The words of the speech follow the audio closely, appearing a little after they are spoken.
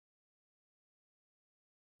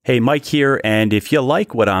Hey, Mike here, and if you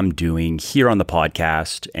like what I'm doing here on the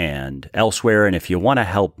podcast and elsewhere, and if you want to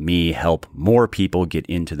help me help more people get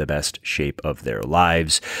into the best shape of their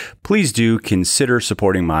lives, please do consider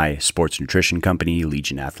supporting my sports nutrition company,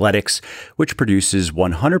 Legion Athletics, which produces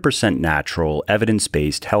 100% natural,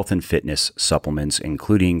 evidence-based health and fitness supplements,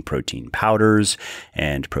 including protein powders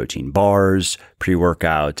and protein bars,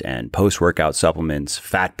 pre-workout and post-workout supplements,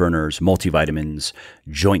 fat burners, multivitamins,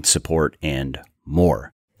 joint support, and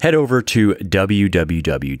more. Head over to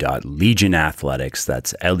www.legionathletics,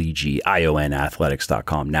 that's Legion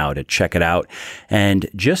athletics.com now to check it out. And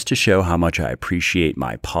just to show how much I appreciate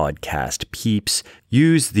my podcast peeps,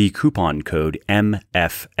 use the coupon code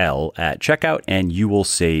MFL at checkout and you will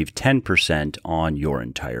save 10% on your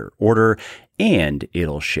entire order. And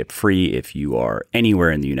it'll ship free if you are anywhere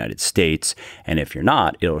in the United States. And if you're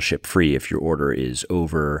not, it'll ship free if your order is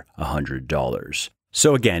over $100.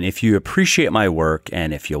 So again, if you appreciate my work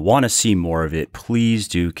and if you want to see more of it, please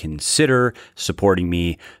do consider supporting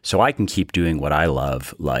me so I can keep doing what I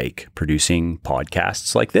love, like producing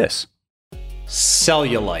podcasts like this.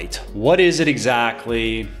 Cellulite. What is it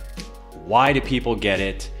exactly? Why do people get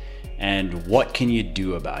it? And what can you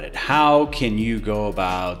do about it? How can you go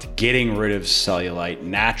about getting rid of cellulite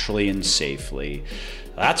naturally and safely?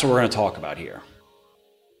 That's what we're going to talk about here.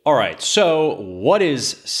 All right, so what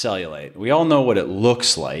is cellulite? We all know what it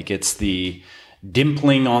looks like. It's the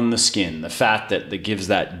dimpling on the skin, the fat that gives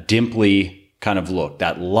that dimply kind of look,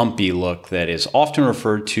 that lumpy look that is often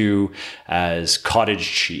referred to as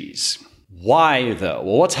cottage cheese. Why though?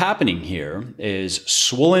 Well, what's happening here is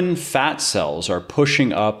swollen fat cells are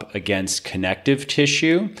pushing up against connective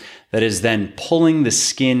tissue that is then pulling the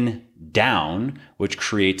skin down, which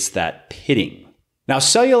creates that pitting. Now,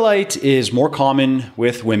 cellulite is more common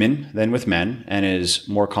with women than with men and is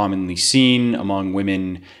more commonly seen among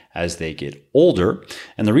women as they get older.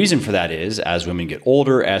 And the reason for that is as women get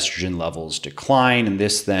older, estrogen levels decline, and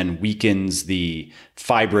this then weakens the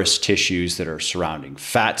fibrous tissues that are surrounding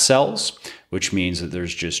fat cells, which means that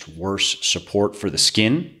there's just worse support for the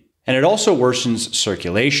skin. And it also worsens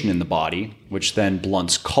circulation in the body, which then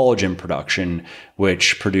blunts collagen production,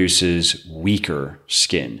 which produces weaker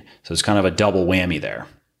skin. So it's kind of a double whammy there.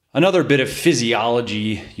 Another bit of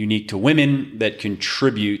physiology unique to women that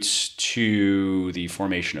contributes to the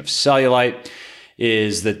formation of cellulite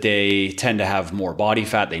is that they tend to have more body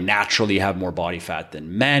fat. They naturally have more body fat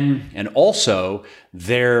than men. And also,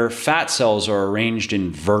 their fat cells are arranged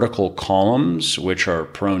in vertical columns, which are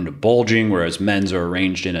prone to bulging, whereas men's are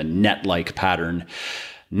arranged in a net-like pattern,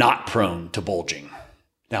 not prone to bulging.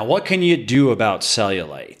 Now, what can you do about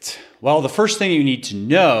cellulite? Well, the first thing you need to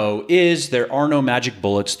know is there are no magic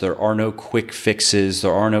bullets, there are no quick fixes,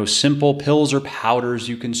 there are no simple pills or powders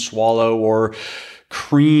you can swallow or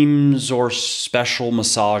creams or special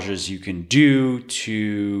massages you can do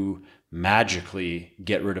to magically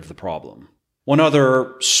get rid of the problem. One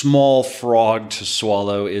other small frog to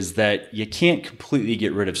swallow is that you can't completely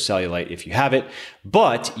get rid of cellulite if you have it,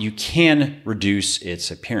 but you can reduce its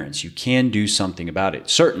appearance. You can do something about it,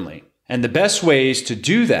 certainly. And the best ways to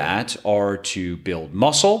do that are to build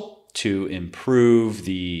muscle, to improve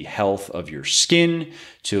the health of your skin,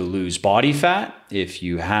 to lose body fat. If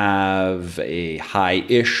you have a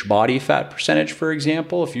high-ish body fat percentage, for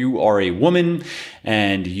example, if you are a woman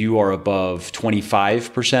and you are above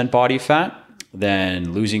 25% body fat,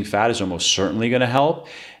 then losing fat is almost certainly going to help.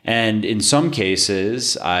 And in some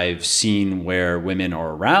cases, I've seen where women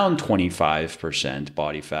are around 25%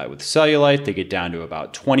 body fat with cellulite, they get down to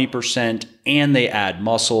about 20% and they add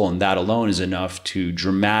muscle, and that alone is enough to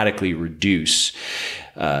dramatically reduce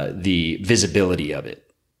the visibility of it.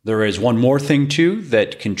 There is one more thing too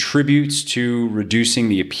that contributes to reducing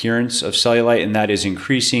the appearance of cellulite, and that is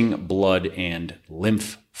increasing blood and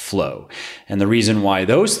lymph flow. And the reason why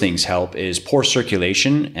those things help is poor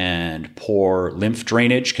circulation and poor lymph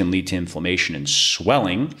drainage can lead to inflammation and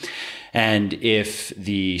swelling. And if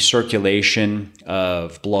the circulation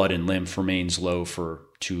of blood and lymph remains low for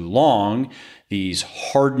too long, these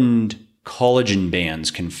hardened collagen bands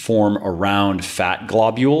can form around fat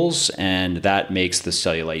globules, and that makes the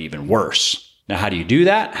cellulite even worse. Now, how do you do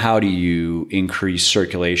that? How do you increase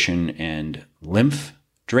circulation and lymph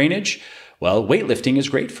drainage? Well, weightlifting is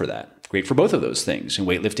great for that. Great for both of those things. And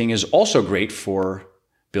weightlifting is also great for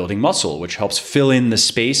building muscle, which helps fill in the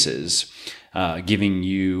spaces, giving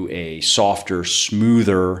you a softer,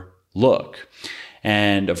 smoother look.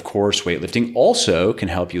 And of course, weightlifting also can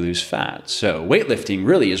help you lose fat. So weightlifting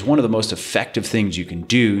really is one of the most effective things you can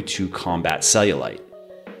do to combat cellulite.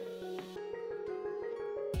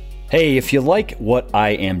 Hey, if you like what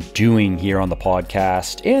I am doing here on the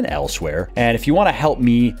podcast and elsewhere, and if you want to help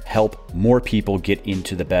me help more people get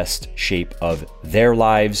into the best shape of their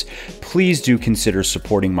lives, please do consider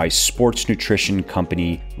supporting my sports nutrition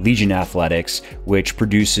company, Legion Athletics, which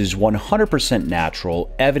produces 100%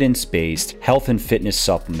 natural, evidence-based health and fitness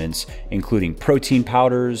supplements, including protein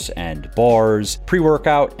powders and bars,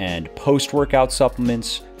 pre-workout and post-workout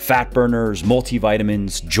supplements, fat burners,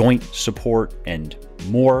 multivitamins, joint support, and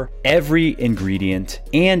more. Every ingredient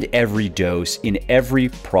and every dose in every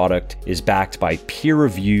product is backed by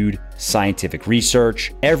peer-reviewed scientific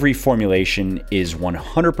research. Every formulation is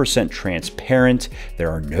 100% transparent. There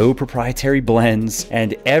are no proprietary blends,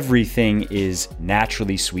 and everything is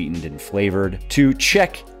naturally sweetened and flavored. To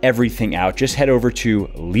check everything out, just head over to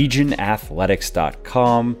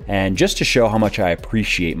legionathletics.com. And just to show how much I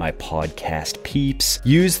appreciate my podcast peeps,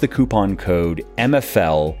 use the coupon code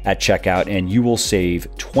MFL at checkout and you will save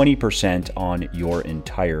 20% on your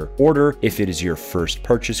entire order if it is your first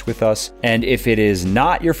purchase with us. And if it is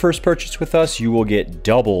not your first purchase with us, you will get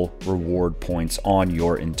double reward points on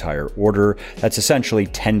your entire order. That's essentially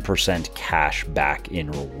 10% cash back in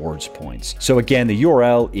rewards points. So again, the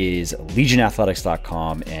URL is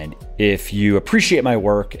legionathletics.com. And if you appreciate my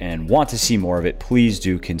work and want to see more of it, please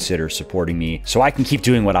do consider supporting me so I can keep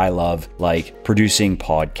doing what I love, like producing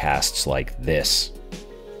podcasts like this.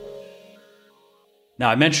 Now,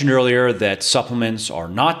 I mentioned earlier that supplements are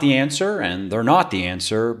not the answer, and they're not the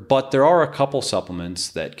answer, but there are a couple supplements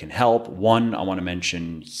that can help. One I want to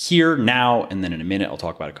mention here now, and then in a minute I'll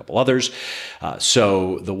talk about a couple others.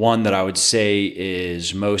 So the one that I would say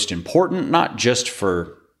is most important, not just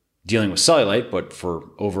for dealing with cellulite, but for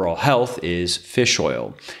overall health, is fish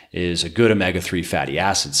oil. It is a good omega-3 fatty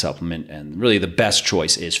acid supplement, and really the best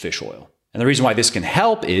choice is fish oil. And the reason why this can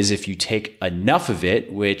help is if you take enough of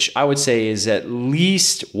it, which I would say is at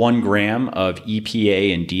least 1 gram of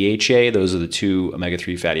EPA and DHA. Those are the two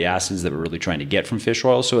omega-3 fatty acids that we're really trying to get from fish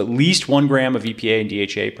oil. So at least 1 gram of EPA and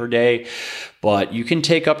DHA per day, but you can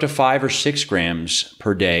take up to 5 or 6 grams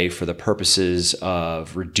per day for the purposes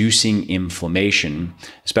of reducing inflammation,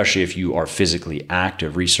 especially if you are physically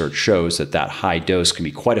active. Research shows that that high dose can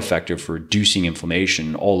be quite effective for reducing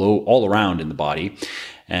inflammation all around in the body.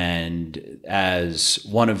 And as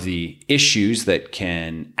one of the issues that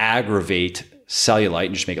can aggravate cellulite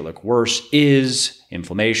and just make it look worse is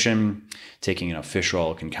inflammation, taking enough fish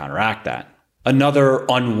oil can counteract that. Another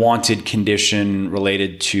unwanted condition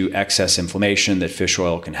related to excess inflammation that fish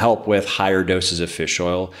oil can help with, higher doses of fish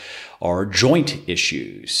oil, are joint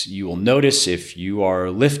issues. You will notice if you are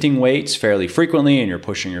lifting weights fairly frequently and you're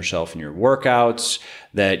pushing yourself in your workouts,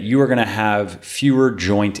 that you are going to have fewer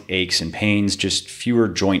joint aches and pains, just fewer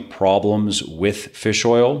joint problems with fish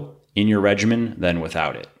oil in your regimen than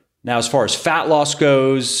without it. Now, as far as fat loss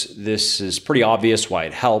goes, this is pretty obvious why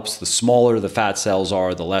it helps. The smaller the fat cells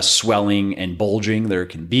are, the less swelling and bulging there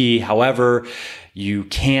can be. However, you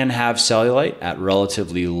can have cellulite at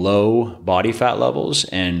relatively low body fat levels.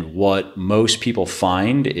 And what most people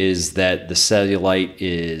find is that the cellulite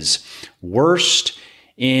is worst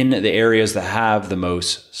in the areas that have the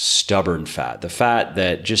most stubborn fat, the fat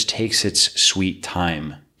that just takes its sweet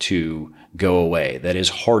time to go away, that is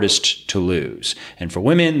hardest to lose. And for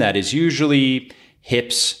women, that is usually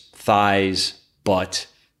hips, thighs, butt.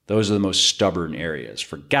 Those are the most stubborn areas.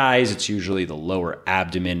 For guys, it's usually the lower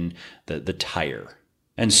abdomen, the tire.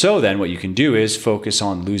 And so then what you can do is focus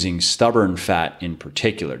on losing stubborn fat in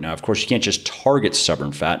particular. Now, of course, you can't just target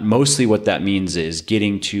stubborn fat. Mostly what that means is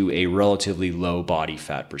getting to a relatively low body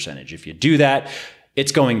fat percentage. If you do that,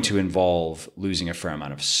 it's going to involve losing a fair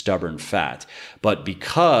amount of stubborn fat. But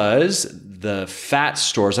because the fat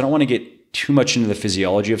stores, I don't want to get too much into the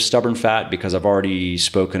physiology of stubborn fat because I've already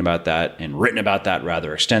spoken about that and written about that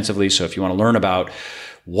rather extensively. So if you want to learn about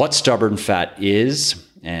what stubborn fat is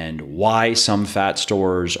and why some fat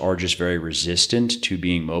stores are just very resistant to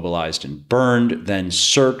being mobilized and burned, then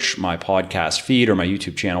search my podcast feed or my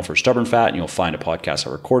YouTube channel for stubborn fat, and you'll find a podcast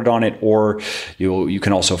I recorded on it, or you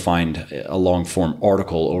can also find a long-form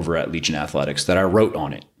article over at Legion Athletics that I wrote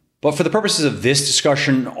on it. But for the purposes of this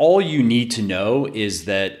discussion, all you need to know is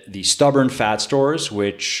that the stubborn fat stores,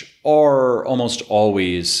 which are almost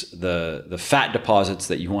always the fat deposits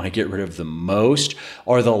that you want to get rid of the most,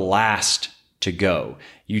 are the last to go.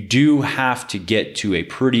 You do have to get to a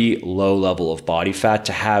pretty low level of body fat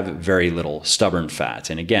to have very little stubborn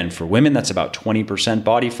fat. And again, for women, that's about 20%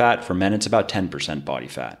 body fat. For men, it's about 10% body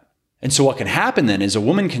fat. And so what can happen then is a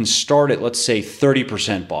woman can start at, let's say,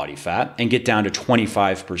 30% body fat and get down to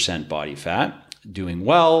 25% body fat, doing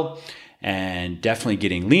well. and definitely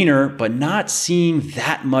getting leaner, but not seeing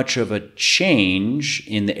that much of a change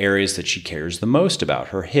in the areas that she cares the most about: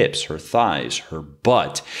 her hips, her thighs, her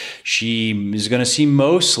butt. She is going to see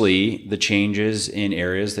mostly the changes in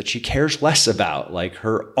areas that she cares less about, like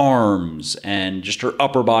her arms and just her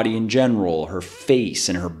upper body in general, her face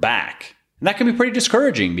and her back. And that can be pretty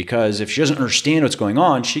discouraging, because if she doesn't understand what's going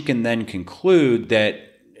on, she can then conclude that,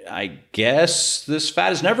 I guess this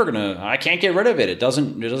fat is never I can't get rid of it. It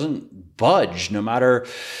doesn't budge, no matter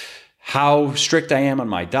how strict I am on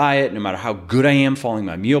my diet, no matter how good I am following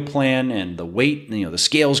my meal plan, and the weight, the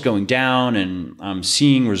scale's going down, and I'm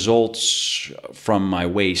seeing results from my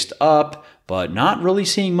waist up, but not really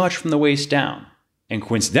seeing much from the waist down. And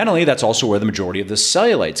coincidentally, that's also where the majority of the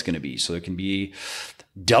cellulite's going to be. So it can be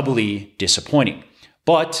doubly disappointing.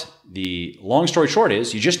 But the long story short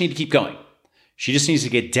is, you just need to keep going. She just needs to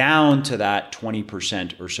get down to that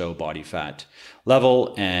 20% or so body fat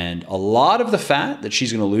level. And a lot of the fat that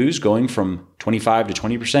she's going to lose, going from 25 to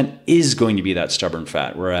 20%, is going to be that stubborn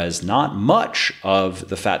fat, whereas not much of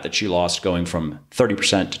the fat that she lost going from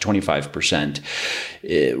 30% to 25%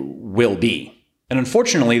 will be. And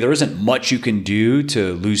unfortunately, there isn't much you can do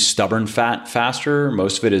to lose stubborn fat faster.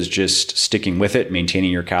 Most of it is just sticking with it,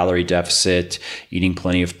 maintaining your calorie deficit, eating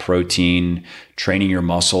plenty of protein, training your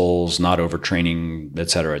muscles, not overtraining, et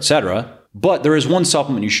cetera, et cetera. But there is one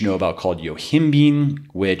supplement you should know about called yohimbine,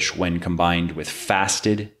 which, when combined with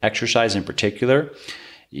fasted exercise in particular,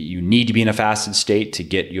 you need to be in a fasted state to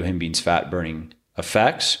get yohimbine's fat burning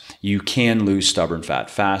effects. You can lose stubborn fat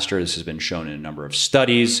faster. This has been shown in a number of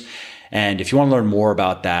studies. And if you want to learn more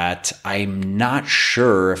about that, I'm not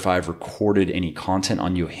sure if I've recorded any content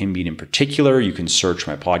on yohimbine in particular. You can search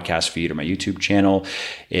my podcast feed or my YouTube channel.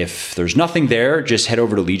 If there's nothing there, just head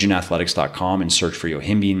over to legionathletics.com and search for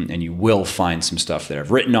yohimbine, and you will find some stuff that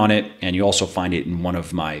I've written on it. And you also find it in one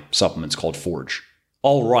of my supplements called Forge.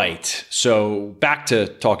 All right, so back to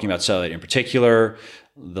talking about cellulite in particular.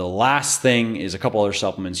 The last thing is a couple other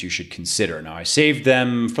supplements you should consider. Now, I saved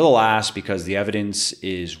them for the last because the evidence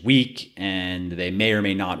is weak and they may or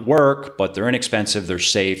may not work, but they're inexpensive, they're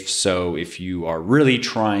safe. So if you are really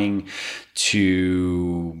trying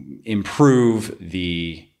to improve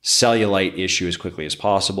the cellulite issue as quickly as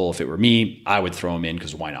possible, if it were me, I would throw them in,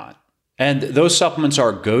 because why not? And those supplements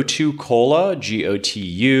are Gotu Kola,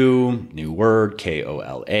 Gotu, new word,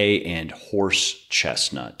 Kola, and horse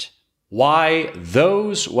chestnut. Why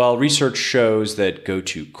those? Well, research shows that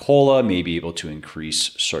Gotu Kola may be able to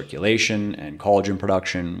increase circulation and collagen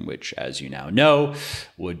production, which, as you now know,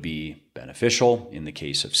 would be beneficial in the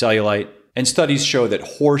case of cellulite. And studies show that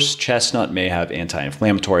horse chestnut may have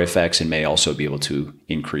anti-inflammatory effects and may also be able to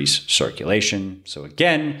increase circulation. So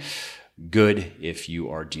again, good if you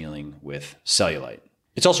are dealing with cellulite.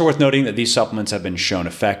 It's also worth noting that these supplements have been shown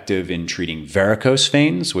effective in treating varicose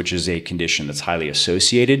veins, which is a condition that's highly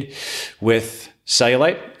associated with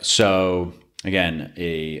cellulite. So again,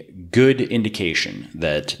 a good indication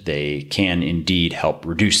that they can indeed help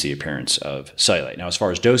reduce the appearance of cellulite. Now, as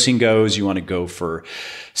far as dosing goes, you want to go for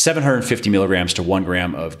 750 milligrams to 1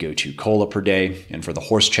 gram of Gotu Kola per day. And for the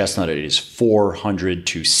horse chestnut, it is 400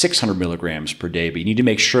 to 600 milligrams per day. But you need to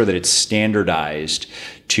make sure that it's standardized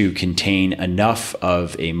to contain enough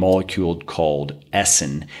of a molecule called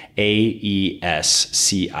escin, AESCIN.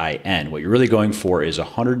 What you're really going for is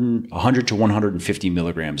 100 to 150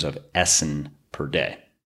 milligrams of escin per day.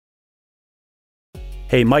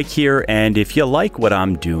 Hey, Mike here, and if you like what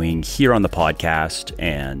I'm doing here on the podcast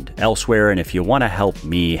and elsewhere, and if you want to help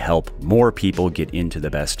me help more people get into the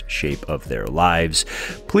best shape of their lives,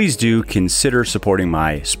 please do consider supporting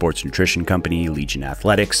my sports nutrition company, Legion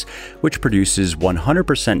Athletics, which produces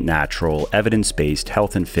 100% natural, evidence-based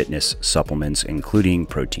health and fitness supplements, including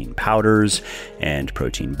protein powders and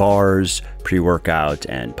protein bars, pre-workout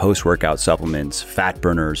and post-workout supplements, fat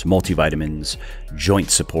burners, multivitamins,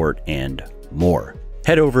 joint support, and more.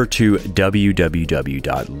 Head over to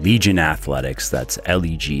www.legionathletics, that's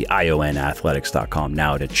Legion athletics.com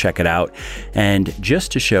now to check it out. And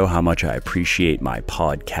just to show how much I appreciate my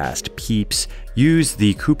podcast peeps, use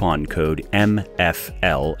the coupon code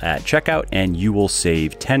MFL at checkout and you will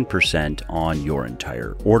save 10% on your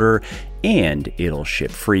entire order. And it'll ship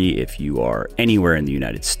free if you are anywhere in the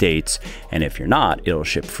United States. And if you're not, it'll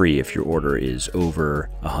ship free if your order is over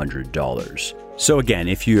 $100. So again,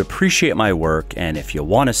 if you appreciate my work and if you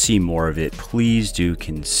want to see more of it, please do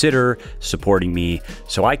consider supporting me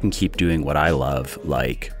so I can keep doing what I love,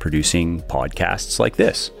 like producing podcasts like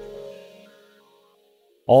this.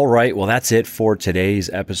 All right. Well, that's it for today's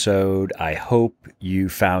episode. I hope you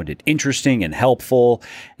found it interesting and helpful.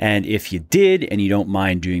 And if you did, and you don't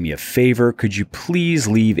mind doing me a favor, could you please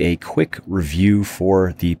leave a quick review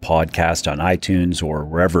for the podcast on iTunes or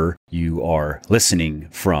wherever you are listening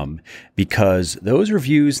from? Because those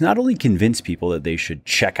reviews not only convince people that they should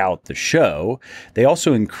check out the show, they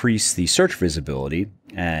also increase the search visibility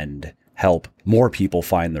and help more people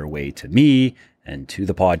find their way to me and to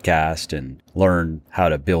the podcast and learn how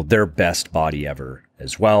to build their best body ever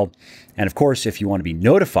as well. And of course, if you want to be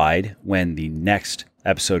notified when the next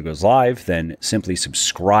episode goes live, then simply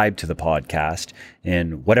subscribe to the podcast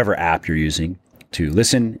in whatever app you're using to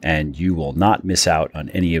listen, and you will not miss out on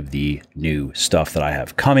any of the new stuff that I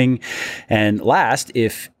have coming. And last,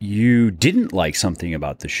 if you didn't like something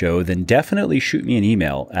about the show, then definitely shoot me an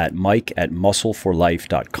email at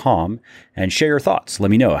mike@muscleforlife.com and share your thoughts.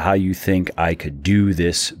 Let me know how you think I could do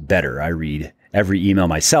this better. I read every email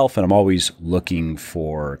myself, and I'm always looking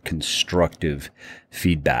for constructive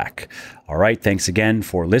feedback. All right, thanks again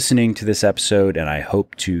for listening to this episode, and I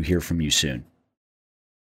hope to hear from you soon.